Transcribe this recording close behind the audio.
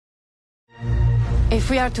If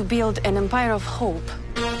we are to build an empire of hope,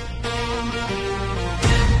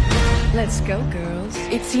 let's go, girls.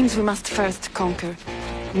 it seems we must first conquer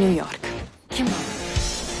New York. Come on.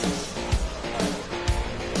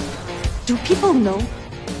 Do people know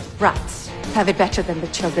rats have it better than the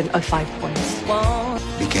children of 5 Points?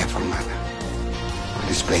 Be careful, mother.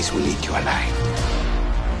 This place will eat you alive.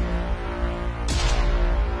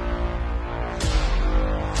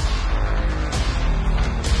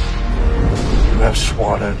 You have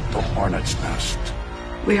swatted the hornet's nest.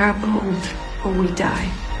 We are bold, or we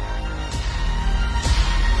die.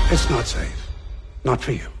 It's not safe. Not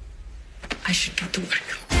for you. I should go to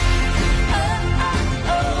work.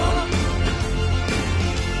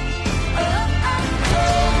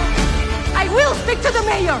 I will speak to the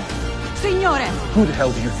mayor, signore. Who the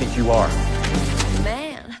hell do you think you are?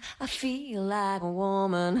 Man, I feel like a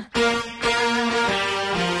woman.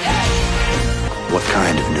 What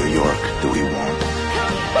kind of New York do we want?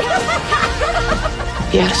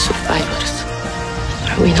 We are survivors.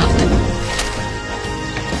 Are we not?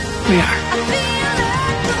 We are.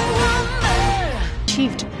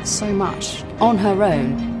 Achieved so much on her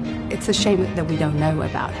own. It's a shame that we don't know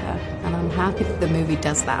about her, and I'm happy that the movie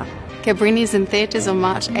does that. Cabrini's in theaters on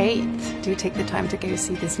March 8th. Do take the time to go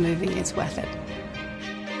see this movie. It's worth it.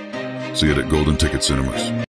 See it at Golden Ticket Cinemas.